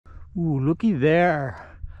Ooh, looky there.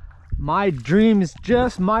 My dreams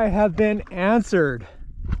just might have been answered.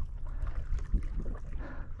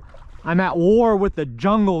 I'm at war with the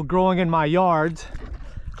jungle growing in my yards.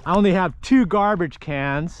 I only have 2 garbage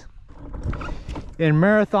cans. In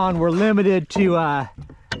Marathon, we're limited to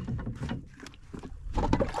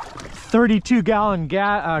 32-gallon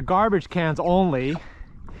garbage cans only.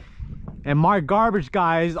 And my garbage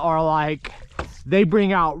guys are like, they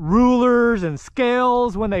bring out rulers and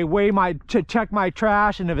scales when they weigh check my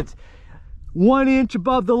trash, and if it's 1 inch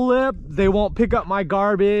above the lip, they won't pick up my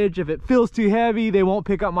garbage. If it feels too heavy, they won't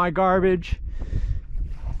pick up my garbage.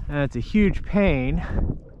 And it's a huge pain.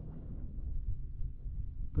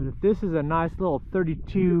 But if this is a nice little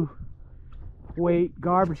 32 weight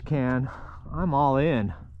garbage can, I'm all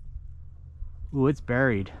in. Ooh, it's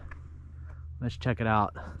buried. Let's check it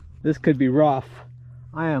out. This could be rough.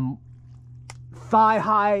 I am thigh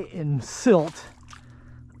high in silt.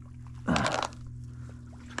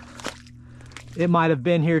 It might have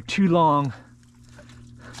been here too long.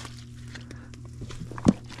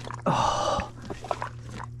 Oh,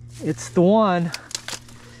 it's the one.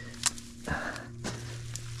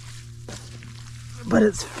 But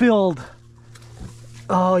it's filled.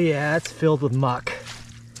 Oh yeah, it's filled with muck.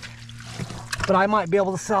 But I might be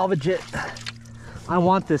able to salvage it. I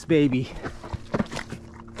want this baby.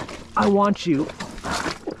 I want you.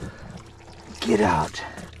 Get out.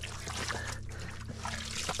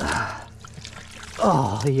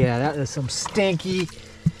 Oh yeah, that is some stinky,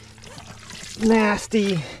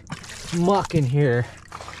 nasty muck in here.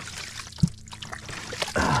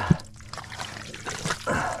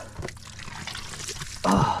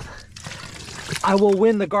 Oh, I will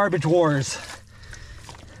win the garbage wars.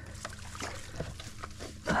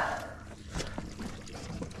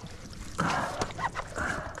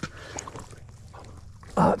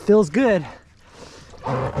 It feels good.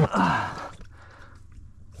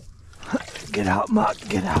 Get out, muck,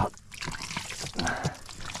 get out.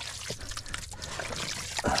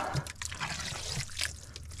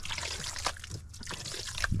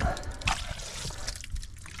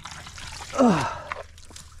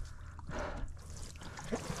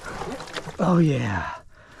 Oh yeah.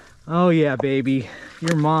 Oh yeah, baby.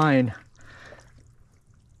 You're mine.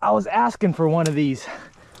 I was asking for one of these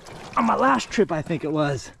on my last trip, I think it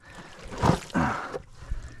was.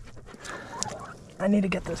 I need to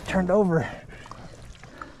get this turned over.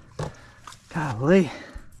 Golly.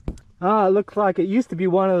 Ah, it looks like it used to be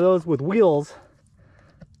one of those with wheels,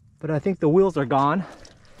 but I think the wheels are gone.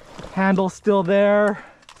 Handle's still there.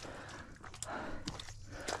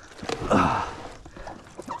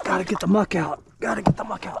 Gotta get the muck out. Gotta get the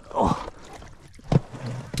muck out. Oh.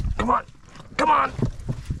 Come on. Come on.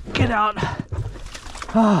 Get out.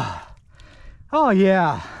 Oh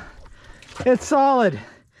yeah. It's solid.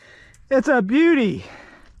 It's a beauty.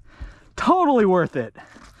 Totally worth it.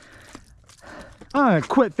 I'm gonna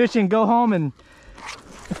quit fishing, go home and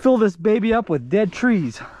fill this baby up with dead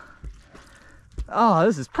trees. Oh,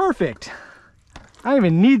 this is perfect. I don't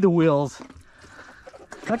even need the wheels.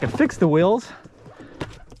 I can fix the wheels.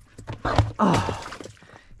 Oh,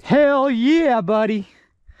 hell yeah, buddy.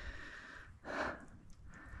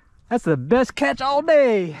 That's the best catch all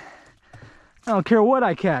day. I don't care what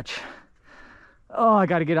I catch. Oh, I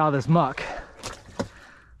gotta get out of this muck.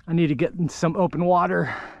 I need to get in some open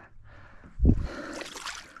water.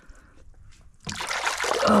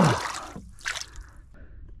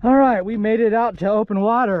 All right, we made it out to open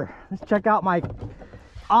water. Let's check out my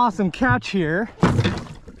awesome catch here.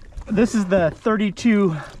 This is the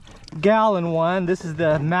 32-gallon one. This is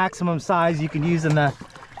the maximum size you can use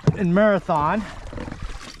in Marathon.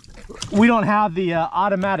 We don't have the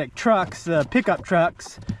automatic trucks, pickup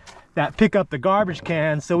trucks that pick up the garbage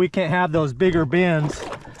cans, so we can't have those bigger bins,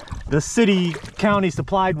 the city county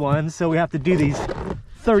supplied ones. So we have to do these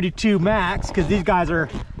 32 max because these guys are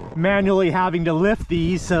manually having to lift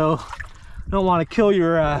these, so don't want to kill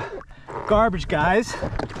your garbage guys.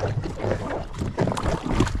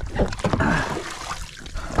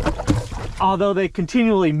 Although they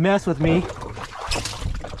continually mess with me.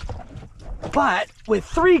 But with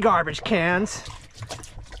 3 garbage cans,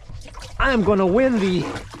 I am going to win the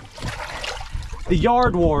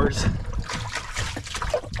yard wars.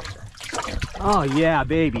 Oh yeah,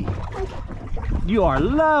 baby. You are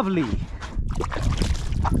lovely.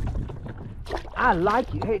 I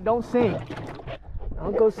like you. Hey, don't sink.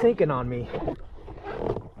 Don't go sinking on me.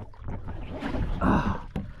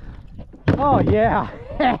 Oh yeah.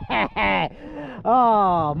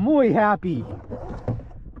 Oh, muy happy.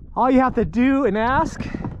 All you have to do and ask,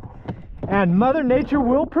 and Mother Nature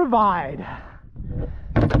will provide.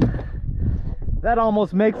 That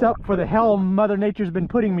almost makes up for the hell Mother Nature's been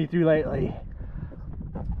putting me through lately.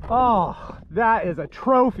 Oh, that is a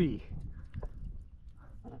trophy.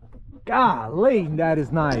 Golly, that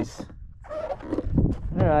is nice.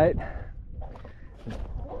 All right.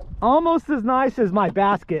 Almost as nice as my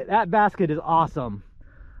basket. That basket is awesome.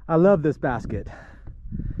 I love this basket.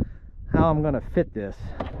 How I'm gonna fit this.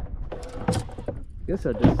 Guess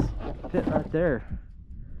I'll just fit right there.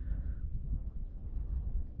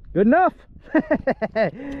 Good enough.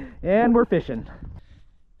 And we're fishing.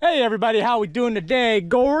 Hey everybody, how we doing today?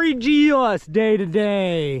 Gorgeous day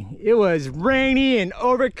today. It was rainy and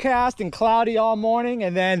overcast and cloudy all morning,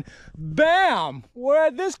 and then bam,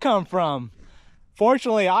 where'd this come from?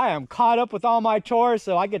 Fortunately, I am caught up with all my chores,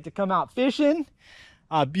 so I get to come out fishing.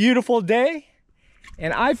 A beautiful day,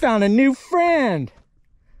 and I found a new friend.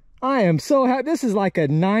 I am so happy. This is like a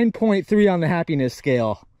 9.3 on the happiness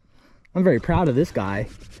scale. I'm very proud of this guy.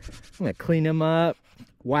 I'm gonna clean him up,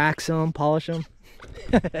 wax him, polish him.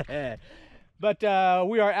 But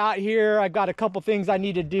we are out here. I've got a couple things I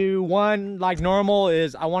need to do. One, like normal,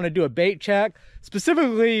 is I want to do a bait check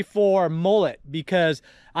specifically for mullet, because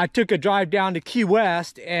I took a drive down to Key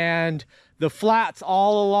West, and the flats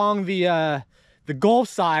all along the Gulf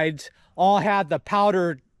sides all had the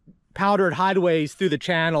powdered hideaways through the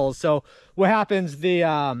channels. So what happens,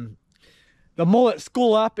 the mullet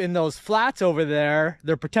school up in those flats over there,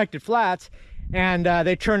 they're protected flats, and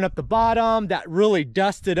they churn up the bottom. That really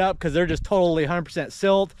dusted up because they're just totally 100%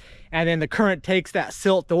 silt, and then the current takes that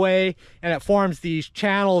silt away, and it forms these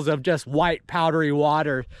channels of just white powdery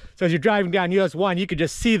water. So as you're driving down US 1, you could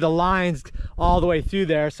just see the lines all the way through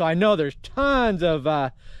there. So I know there's tons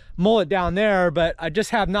of mullet down there, but I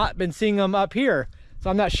just have not been seeing them up here,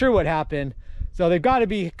 so I'm not sure what happened. So they've got to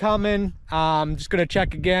be coming. I'm just going to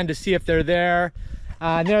check again to see if they're there.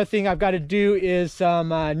 Another thing I've got to do is some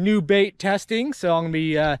new bait testing, so I'm going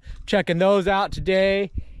to be checking those out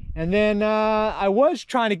today. And then I was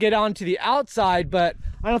trying to get onto the outside, but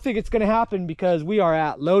I don't think it's going to happen because we are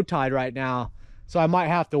at low tide right now, so I might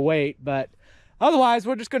have to wait. But otherwise,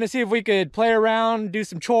 we're just going to see if we could play around, do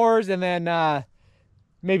some chores, and then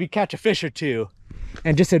maybe catch a fish or two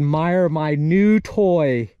and just admire my new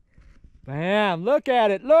toy. Bam, look at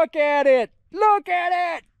it, look at it, look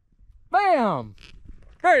at it. Bam.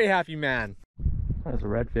 Very happy man. There's a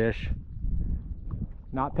redfish.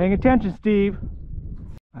 Not paying attention, Steve.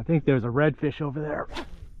 I think there's a redfish over there.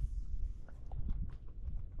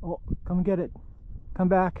 Oh, come and get it. Come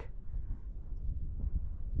back.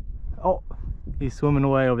 Oh, he's swimming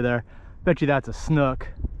away over there. Bet you that's a snook.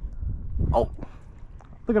 Oh,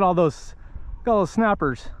 look at all those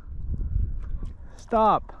snappers.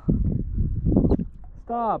 Stop.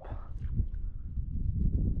 Stop.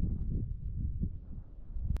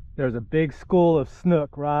 There's a big school of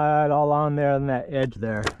snook right all on there on that edge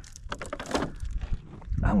there.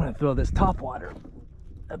 I'm gonna throw this topwater,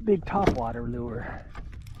 a big topwater lure,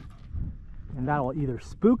 and that will either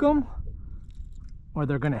spook them or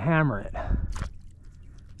they're gonna hammer it.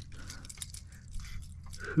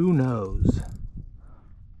 Who knows?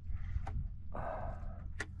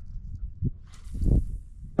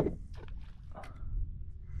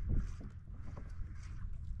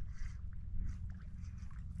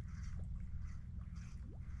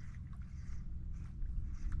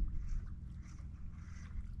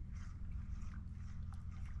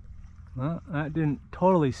 Well, that didn't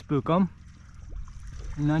totally spook them.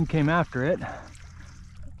 None came after it.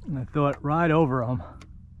 I'm gonna throw it right over them.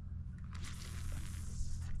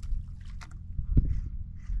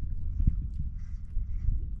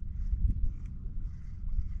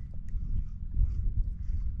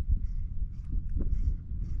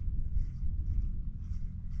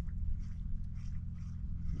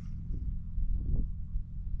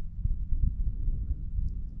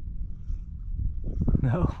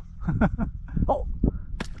 No. Oh,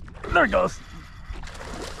 there it goes.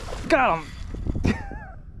 Got him.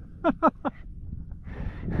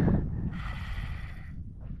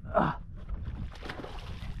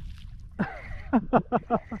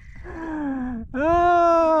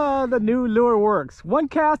 Ah, the new lure works. One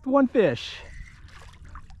cast, one fish.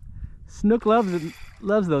 Snook loves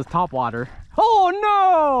those topwater. Oh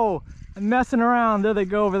no! I'm messing around. There they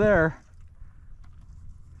go over there.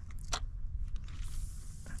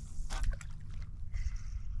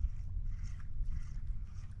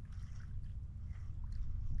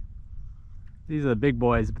 These are the big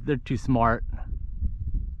boys, but they're too smart.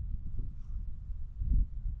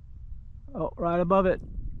 Oh, right above it.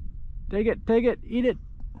 Take it, eat it.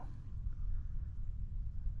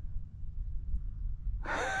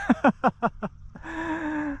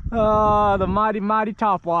 Oh, the mighty, mighty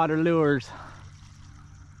topwater lures.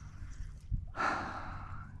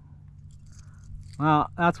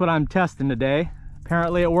 Well, that's what I'm testing today.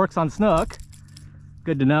 Apparently it works on snook.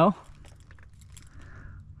 Good to know.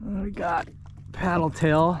 We got paddle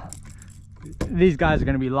tail. These guys are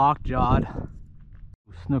going to be lockjawed.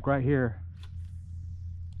 Snook right here.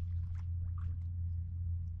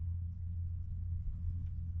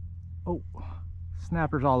 Oh,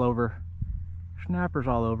 snappers all over. Snappers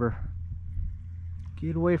all over.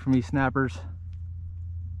 Get away from me, snappers.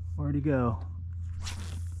 Where'd he go?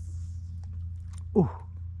 Ooh.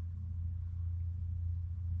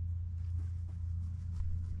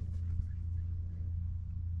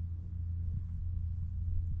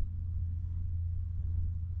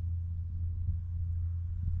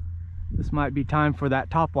 This might be time for that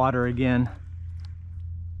topwater again.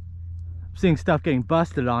 I'm seeing stuff getting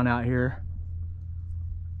busted on out here.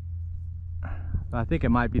 But I think it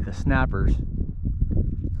might be the snappers.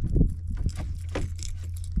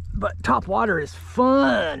 But topwater is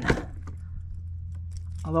fun.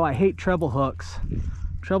 Although I hate treble hooks.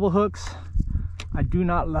 Treble hooks, I do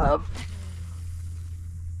not love.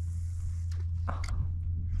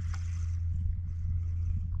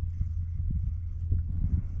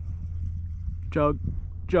 Jug,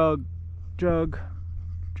 jug, jug,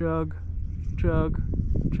 jug, jug,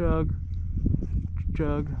 jug,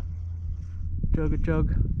 jug, jug,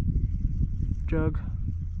 jug, jug.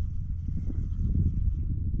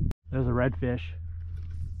 There's a redfish.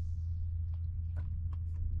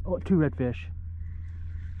 Oh, two redfish.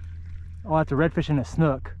 Oh, that's a redfish and a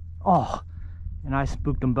snook. Oh, and I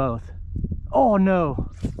spooked them both. Oh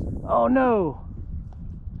no! Oh no!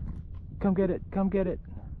 Come get it, come get it.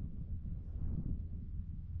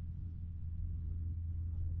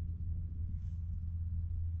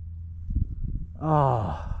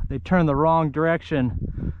 Oh, they turned the wrong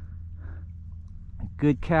direction.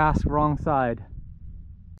 Good cast, wrong side.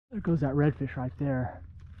 There goes that redfish right there.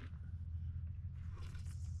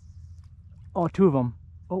 Oh, two of them.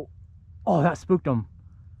 Oh, oh, that spooked them.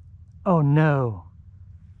 Oh no.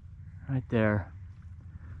 Right there.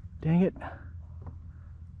 Dang it.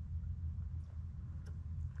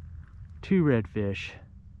 Two redfish.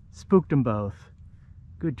 Spooked them both.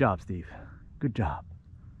 Good job, Steve. Good job.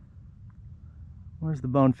 Where's the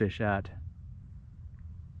bonefish at?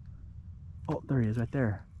 Oh, there he is, right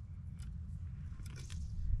there.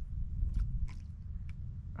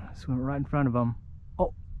 Swim right in front of him.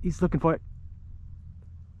 Oh, he's looking for it.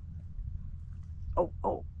 Oh,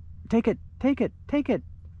 oh, take it, take it, take it.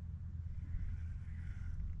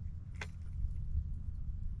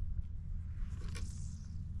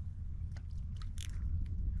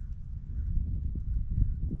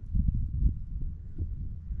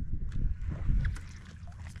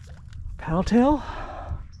 Paddle tail.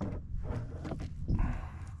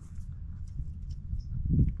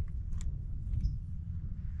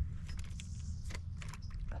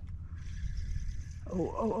 Oh,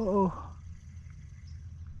 oh, oh, oh.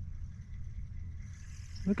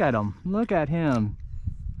 Look at him. Look at him.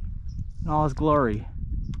 In all his glory.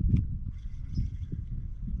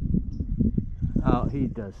 Oh, he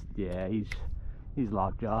does. Yeah, he's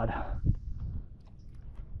lockjawed.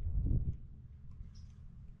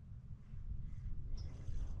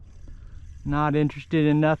 Not interested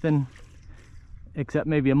in nothing except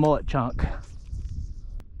maybe a mullet chunk.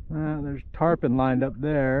 There's tarpon lined up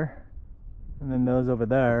there, and then those over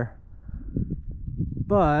there.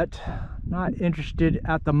 But not interested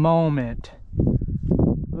at the moment.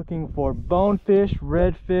 Looking for bonefish,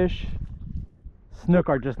 redfish. Snook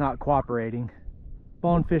are just not cooperating.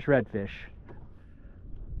 Bonefish, redfish.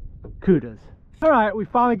 Kudas. Alright, we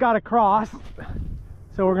finally got across.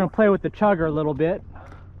 So we're gonna play with the chugger a little bit.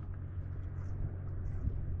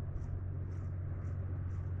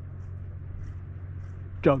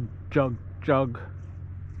 Jug, jug, jug.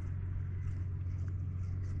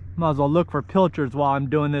 Might as well look for pilchards while I'm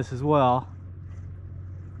doing this as well.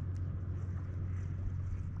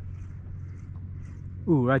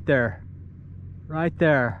 Ooh, right there. Right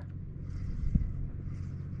there.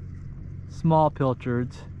 Small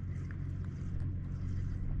pilchards.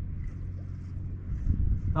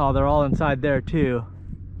 Oh, they're all inside there too.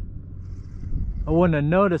 I wouldn't have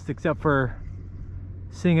noticed except for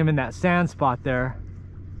seeing them in that sand spot there.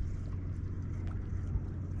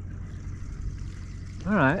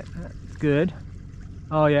 Alright, that's good.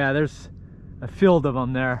 Oh yeah, there's a field of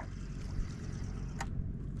them there.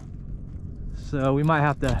 So we might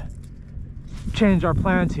have to change our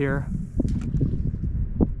plans here.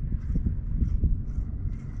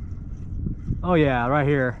 Oh yeah, right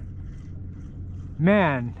here.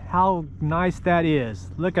 Man, how nice that is.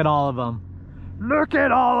 Look at all of them. Look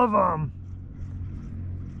at all of them!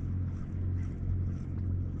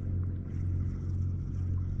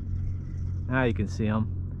 Now you can see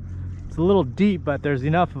them. It's a little deep, but there's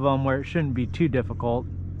enough of them where it shouldn't be too difficult.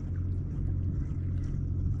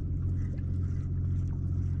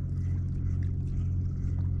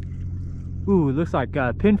 Ooh, it looks like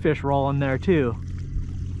a pinfish rolling there too.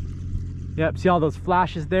 Yep, see all those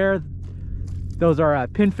flashes there? Those are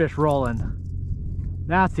pinfish rolling.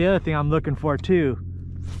 That's the other thing I'm looking for too.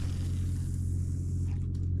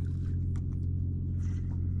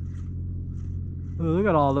 Ooh, look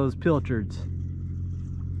at all those pilchards.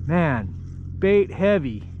 Man, bait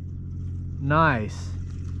heavy. Nice.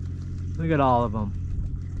 Look at all of them.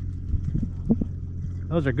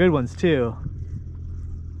 Those are good ones too.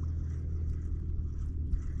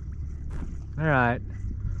 All right,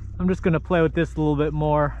 I'm just gonna play with this a little bit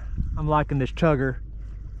more. I'm liking this chugger.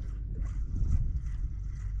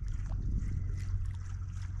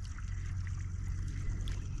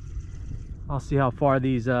 I'll see how far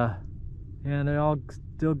these, yeah, they're all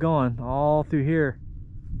still going all through here.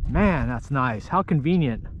 Man, that's nice. How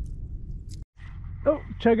convenient. Oh,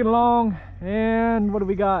 chugging along, and what do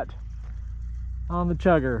we got on the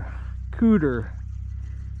chugger? Cooter.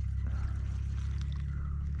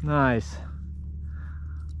 Nice.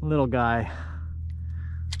 Little guy.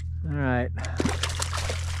 All right.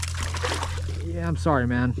 Yeah, I'm sorry,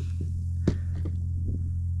 man.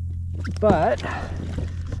 But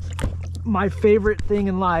my favorite thing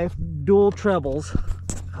in life, dual trebles.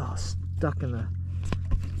 Oh, stuck in the...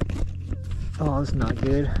 Oh, that's not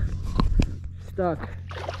good. Stuck.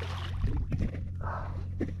 Oh,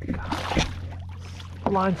 God.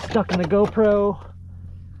 Line stuck in the GoPro.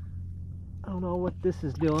 I don't know what this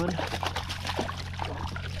is doing.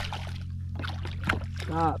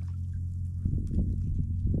 Stop.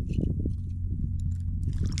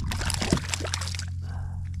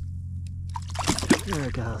 There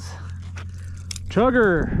it goes.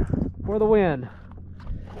 Chugger for the win.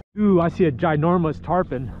 Ooh, I see a ginormous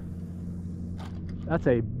tarpon. That's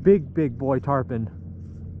a big, big boy tarpon.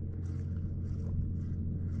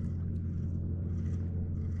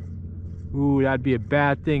 Ooh, that'd be a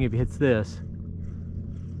bad thing if it hits this.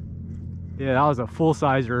 Yeah, that was a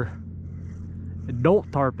full-sizer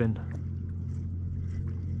adult tarpon.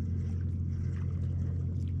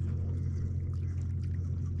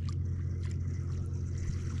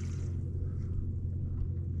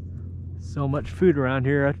 So much food around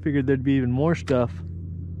here, I figured there'd be even more stuff.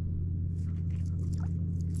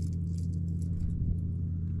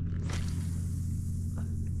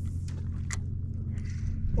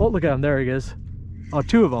 Oh, look at him, there he is. Oh,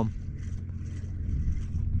 two of them.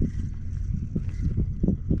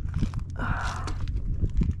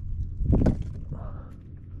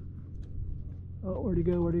 Oh, where'd he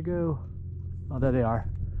go, where'd he go? Oh, there they are.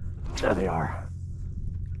 There they are.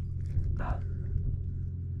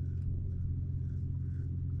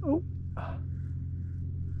 Oh.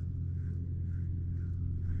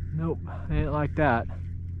 Nope, ain't like that.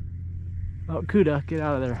 Oh, Cuda, get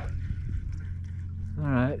out of there.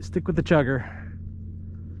 Alright, stick with the chugger.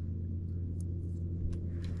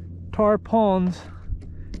 Tarpons.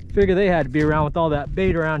 Figure they had to be around with all that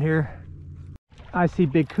bait around here. I see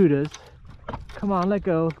big Cudas. Come on, let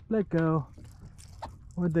go, let go.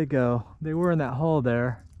 Where'd they go? They were in that hole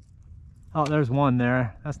there. Oh, there's one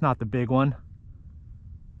there. That's not the big one.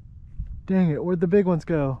 Dang it, where'd the big ones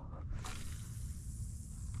go?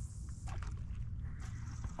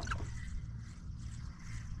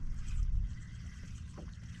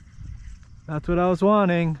 That's what I was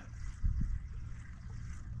wanting.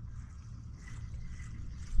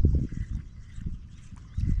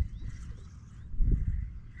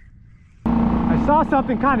 I saw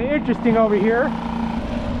something kind of interesting over here.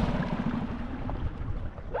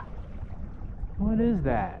 What is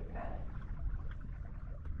that?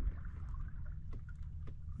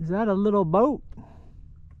 Is that a little boat?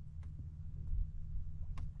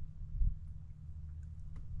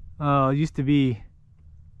 Oh, it used to be...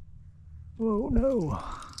 Whoa, no.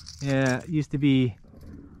 Yeah, it used to be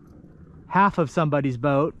half of somebody's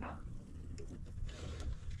boat.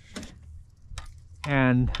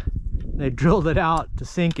 And they drilled it out to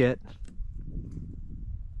sink it.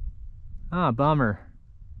 Ah, bummer.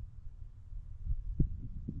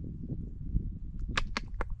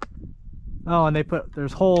 Oh, and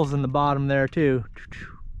there's holes in the bottom there too.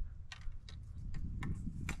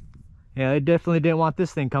 Yeah, they definitely didn't want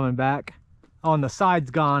this thing coming back. Oh, and the side's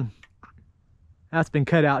gone. That's been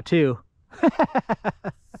cut out too.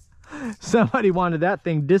 Somebody wanted that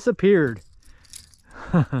thing disappeared.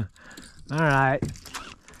 All right.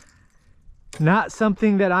 Not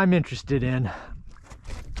something that I'm interested in.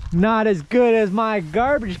 Not as good as my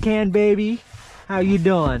garbage can, baby. How you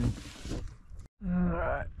doing? All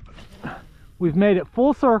right. we've made it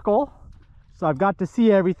full circle, so I've got to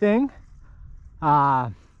see everything.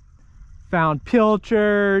 Found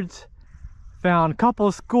pilchards, found a couple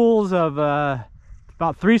of schools of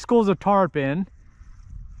about 3 schools of tarpon.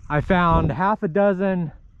 I found half a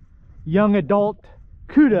dozen young adult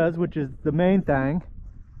kudas, which is the main thing.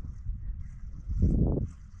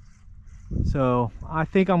 So I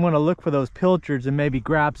think I'm going to look for those pilchards and maybe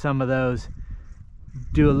grab some of those,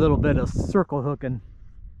 do a little bit of circle hooking.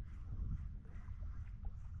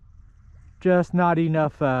 Just not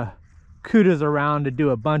enough kudas around to do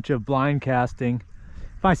a bunch of blind casting.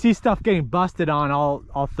 If I see stuff getting busted on,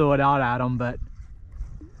 I'll throw it out at them, but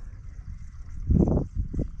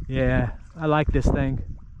yeah, I like this thing.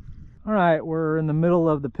 All right, we're in the middle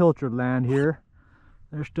of the pilchard land here.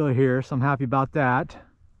 They're still here, so I'm happy about that.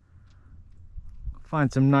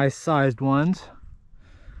 Find some nice sized ones.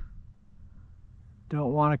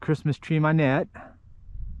 Don't want a Christmas tree in my net.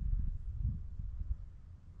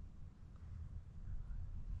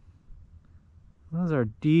 Those are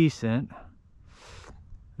decent.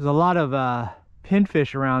 There's a lot of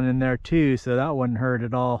pinfish around in there too, so that wouldn't hurt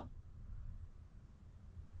at all.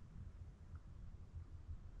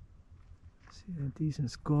 See a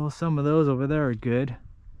decent school. Some of those over there are good.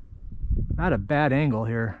 Not a bad angle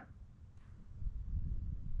here.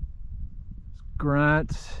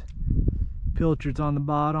 Grunts, pilchards on the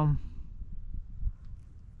bottom.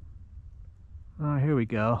 Oh, here we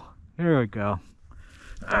go. Here we go.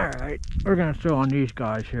 Alright, we're gonna throw on these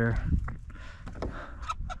guys here.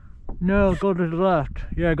 No, go to the left.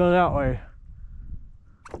 Yeah, go that way.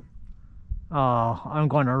 Oh, I'm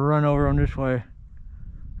going to run over them this way.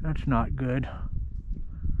 That's not good.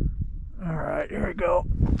 Alright, here we go.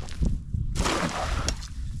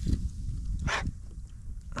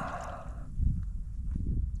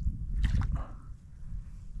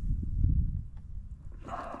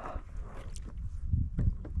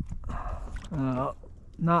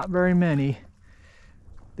 Not very many.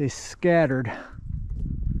 They scattered.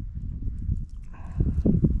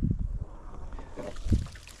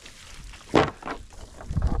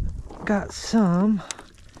 Got some,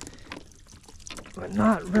 but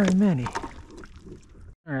not very many.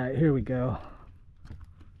 All right, here we go.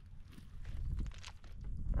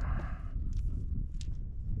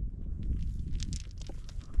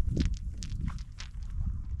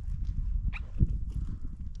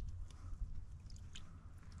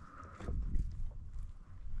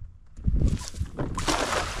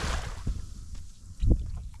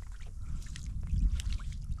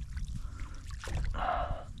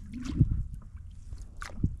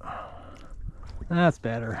 That's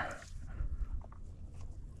better.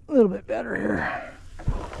 A little bit better here.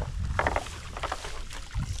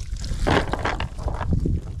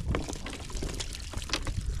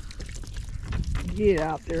 Get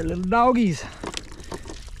out there, little doggies.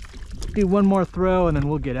 Do one more throw and then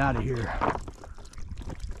we'll get out of here.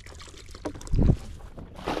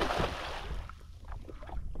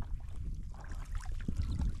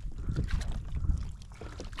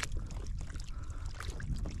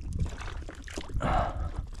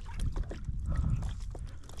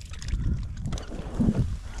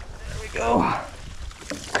 Go.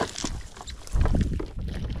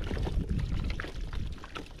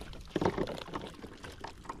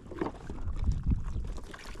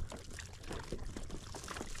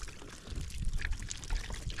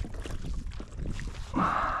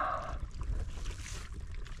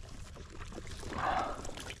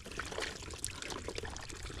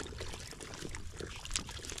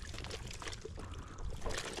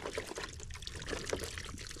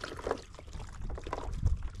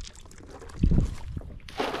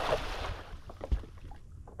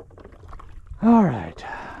 All right,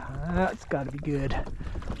 that's got to be good.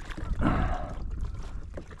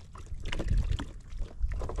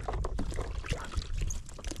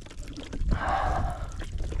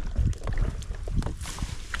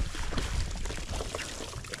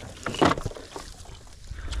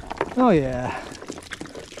 Oh yeah,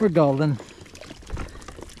 we're golden.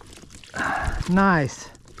 Nice.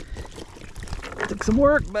 Took some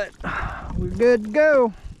work, but we're good to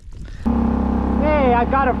go. Hey, I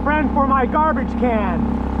got a friend for my garbage can.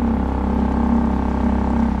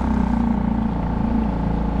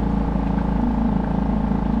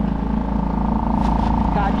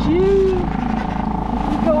 Got you.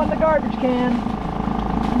 You go in the garbage can.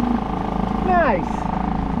 Nice.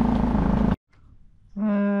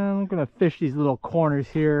 I'm gonna fish these little corners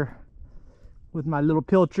here with my little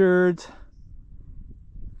pilchards.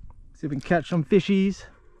 See if we can catch some fishies.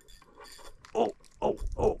 Oh, oh,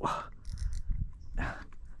 oh.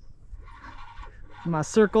 My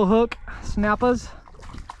circle hook snappers.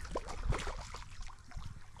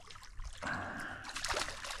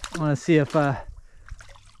 want to see if the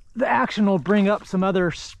action will bring up some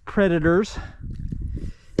other predators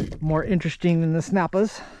more interesting than the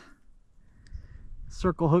snappas.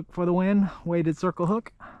 Circle hook for the win, weighted circle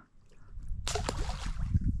hook.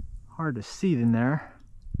 Hard to see in there.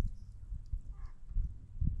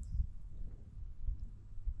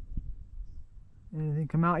 Anything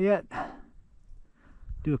come out yet?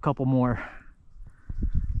 Do a couple more.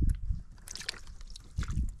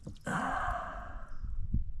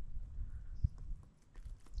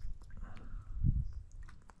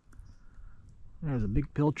 There's a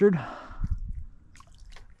big pilchard.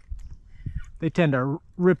 They tend to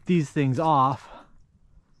rip these things off.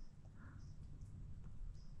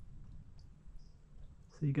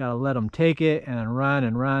 So you gotta let them take it and then run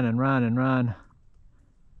and run and run and run.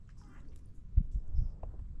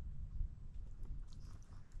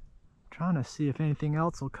 Trying to see if anything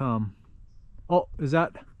else will come. Oh, is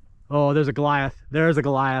that? Oh, there's a Goliath. There's a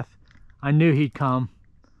Goliath. I knew he'd come.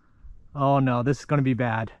 Oh no, this is gonna be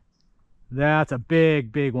bad. That's a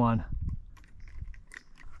big, big one.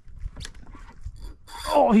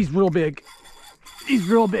 Oh, he's real big. He's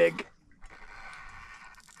real big.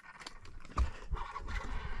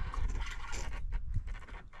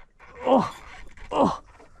 Oh, oh,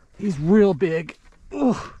 he's real big.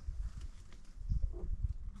 Oh.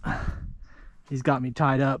 He's got me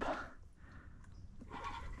tied up.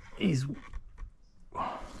 He's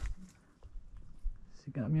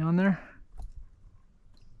he got me on there?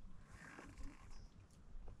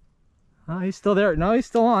 Oh, he's still there. No, he's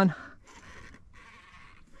still on.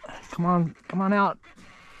 Come on out.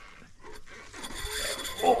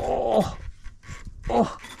 Oh,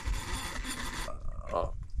 oh,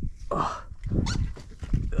 oh, oh,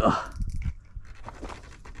 oh.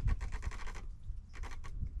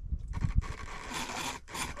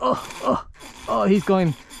 Oh, oh, oh, he's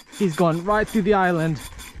going right through the island.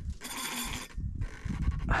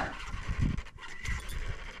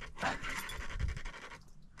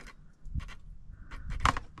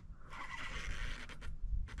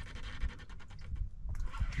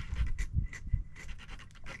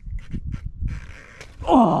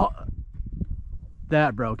 Oh,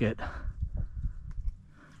 that broke it.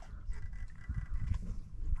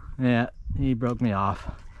 Yeah, he broke me off.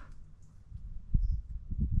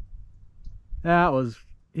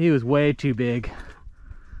 He was way too big.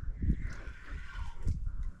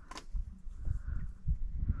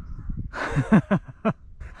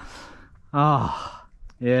 Oh,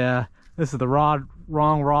 yeah, this is the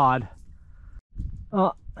wrong rod.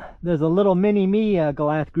 Oh, there's a little mini-me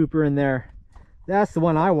Goliath grouper in there. That's the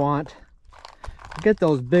one I want. Get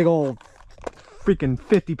those big old freaking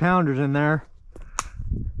 50-pounders in there.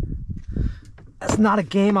 That's not a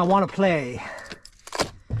game I want to play.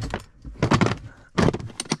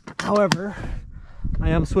 However, I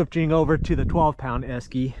am switching over to the 12-pound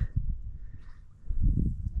Esky.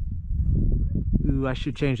 Ooh, I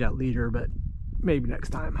should change that leader, but maybe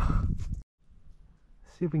next time.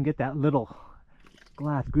 See if we can get that little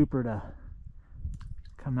Goliath grouper to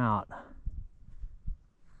come out.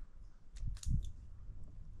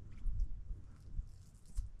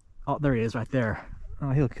 Oh, there he is right there.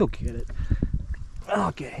 Oh, he'll get it.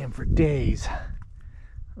 I'll get him for days.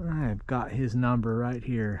 I've got his number right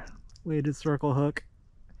here. Weighted circle hook.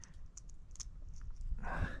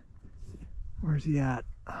 Where's he at?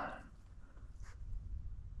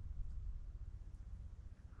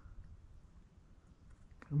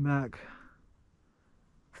 Come back.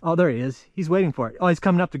 Oh, there he is. He's waiting for it. Oh, he's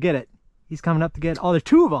coming up to get it. He's coming up to get it. Oh, there's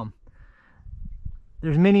two of them.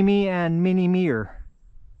 There's Mini-Me and Mini-Meer.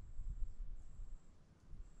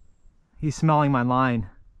 He's smelling my line.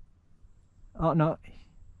 Oh, no.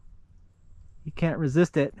 He can't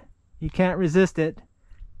resist it. He can't resist it.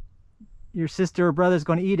 Your sister or brother's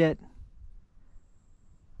going to eat it.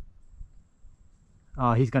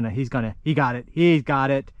 Oh, he got it. He's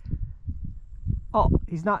got it. Oh,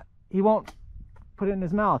 he won't put it in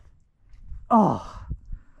his mouth. Oh.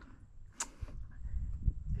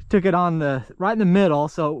 He took it right in the middle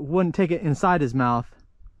so it wouldn't take it inside his mouth.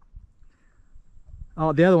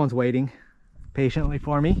 Oh, the other one's waiting patiently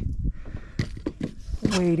for me.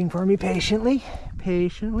 Waiting for me patiently.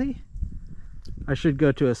 I should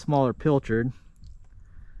go to a smaller pilchard.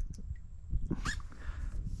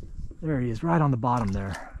 There he is, right on the bottom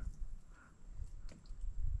there.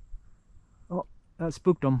 Oh, that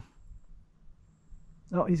spooked him.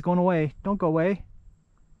 Oh, he's going away. Don't go away.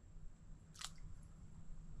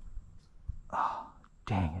 Oh,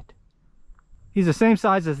 dang it. He's the same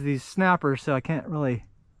size as these snappers, so I can't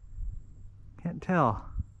tell.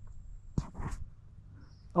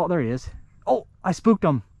 Oh, there he is. Oh, I spooked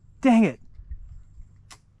him. Dang it.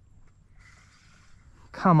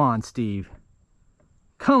 Come on, Steve.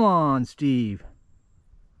 Come on, Steve.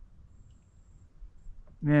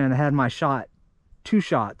 Man, I had my shot. 2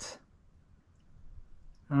 shots.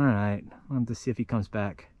 All right, I'll have to see if he comes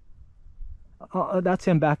back. Oh, that's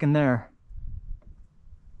him back in there.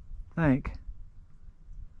 I think.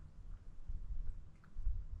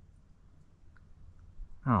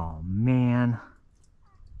 Oh, man.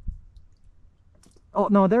 Oh,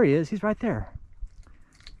 no, there he is. He's right there.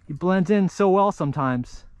 He blends in so well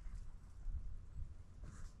sometimes.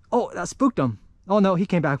 Oh, that spooked him. Oh, no, he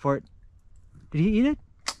came back for it. Did he eat it?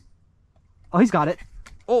 Oh, he's got it.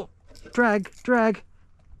 Oh, drag, drag.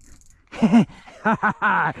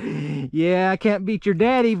 Yeah, I can't beat your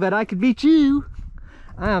daddy, but I could beat you.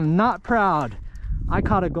 I am not proud. I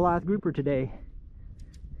caught a glass grouper today.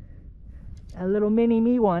 A little mini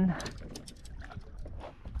me one.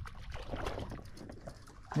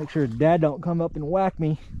 Make sure Dad don't come up and whack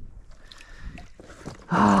me.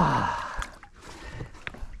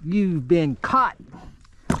 You've been caught.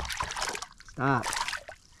 Stop.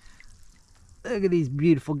 Look at these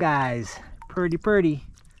beautiful guys. Purdy, purdy.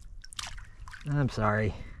 I'm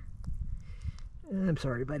sorry. I'm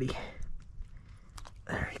sorry, buddy.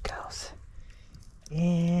 There he goes.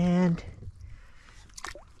 And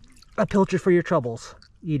a pilchard for your troubles.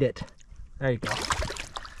 Eat it. There you go.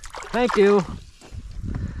 Thank you.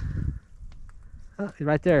 Oh, he's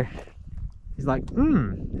right there. He's like,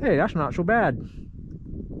 hey, that's not so bad.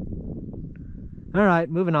 All right,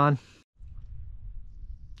 moving on.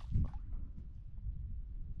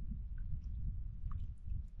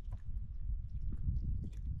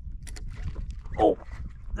 Oh,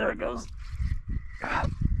 there it goes.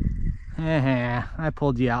 I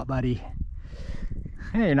pulled you out, buddy.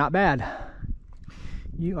 Hey, you're not bad.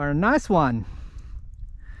 You are a nice one.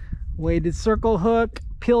 Weighted circle hook,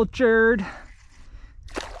 pilchard.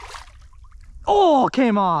 Oh,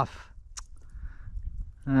 came off.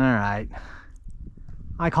 All right.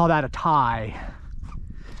 I call that a tie.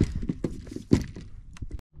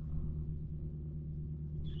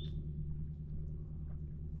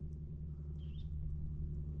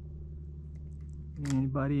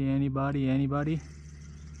 Anybody, anybody, anybody?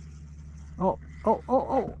 Oh, oh, oh,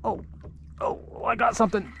 oh, oh, oh, I got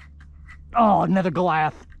something. Oh, another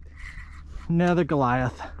Goliath. Another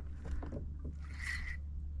Goliath.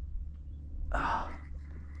 Oh,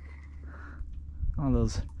 all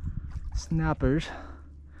those snappers.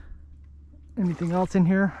 Anything else in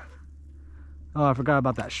here? Oh, I forgot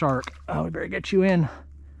about that shark. Oh, we better get you in.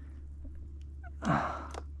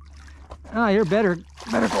 Ah, you're better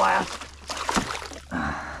Goliath.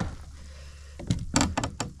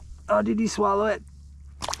 Oh, did he swallow it?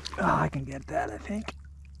 Oh, I can get that, I think.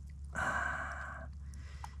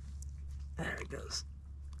 There it goes.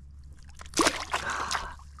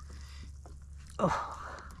 Oh,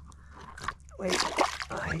 wait,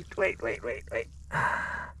 wait.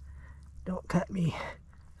 Don't cut me.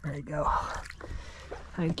 There you go.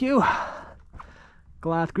 Thank you.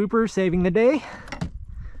 Glass grouper saving the day.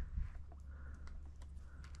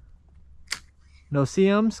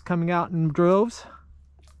 No-see-ums coming out in droves.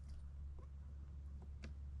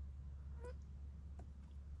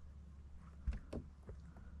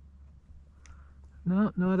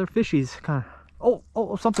 No, no other fishies. Kind of.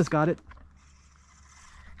 Oh, something's got it.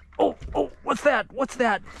 Oh, what's that? What's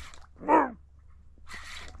that?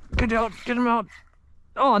 Get out, get him out.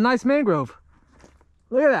 Oh, a nice mangrove.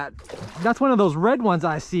 Look at that. That's one of those red ones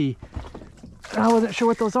I see. I wasn't sure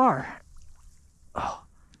what those are.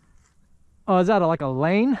 Oh, is that like a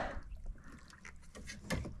lane?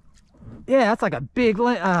 Yeah, that's like a big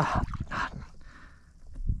lane.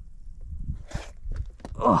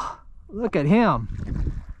 Oh, look at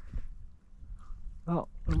him. Oh,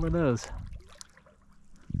 what were those?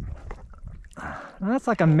 That's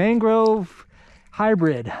like a mangrove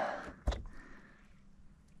hybrid.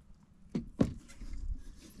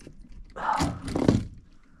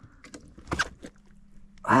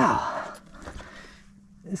 Wow.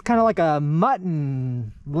 It's kind of like a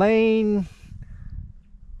mutton lane.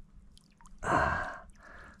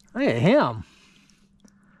 Look at him.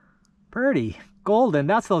 Pretty golden.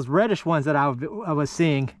 That's those reddish ones that I was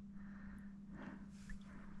seeing.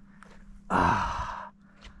 Look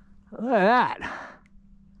at that.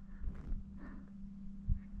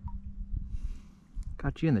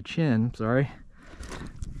 Got you in the chin, sorry.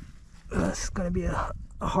 This is going to be a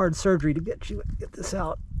hard surgery to get this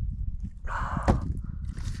out.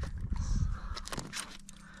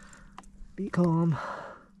 Be calm.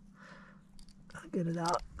 I'll get it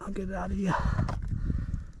out. I'll get it out of you.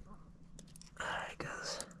 There it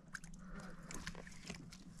goes.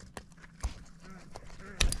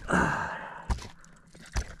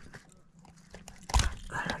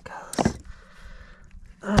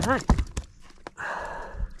 right.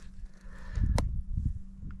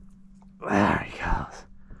 There he goes.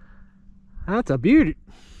 That's a beauty.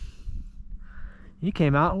 He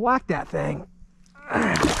came out and whacked that thing.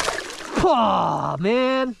 Oh,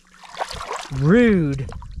 man. Rude.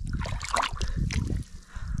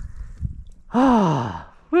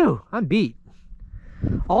 Ah, whew, I'm beat.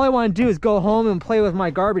 All I want to do is go home and play with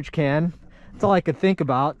my garbage can. That's all I could think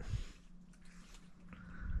about.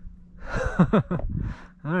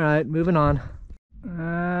 All right, moving on.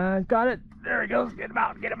 Got it. There he goes. Get him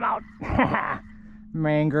out. Get him out.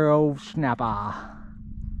 Mangrove snapper.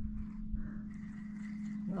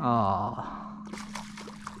 Oh.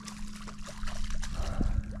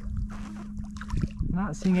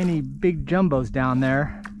 Not seeing any big jumbos down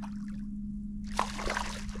there.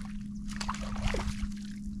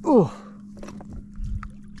 Oh.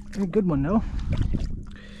 A good one though.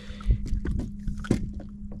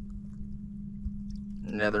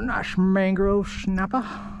 Another nice mangrove snapper.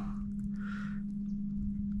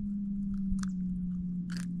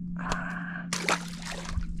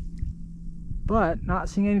 But not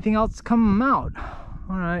seeing anything else come out.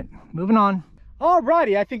 All right, moving on.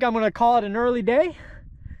 Alrighty, I think I'm gonna call it an early day.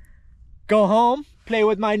 Go home, play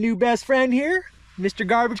with my new best friend here, Mr.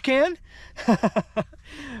 Garbage Can.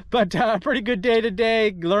 But pretty good day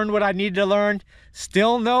today. Learned what I needed to learn.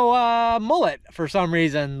 Still no mullet for some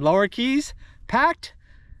reason. Lower keys packed.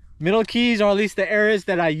 Middle keys, or at least the areas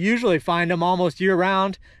that I usually find them almost year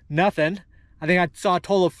round, nothing. I think I saw a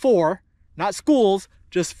total of 4, not schools,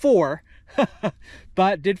 just 4.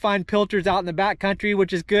 But did find pilchards out in the back country,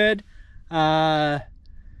 which is good. Saw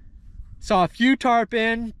a few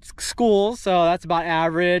tarpon schools, so that's about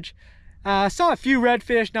average. Saw a few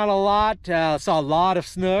redfish, not a lot. Saw a lot of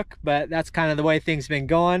snook, but that's kind of the way things have been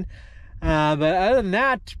going. But other than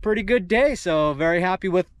that, pretty good day, so very happy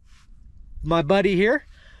with my buddy here.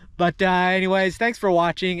 But anyways, thanks for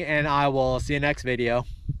watching, and I will see you next video.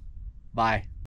 Bye.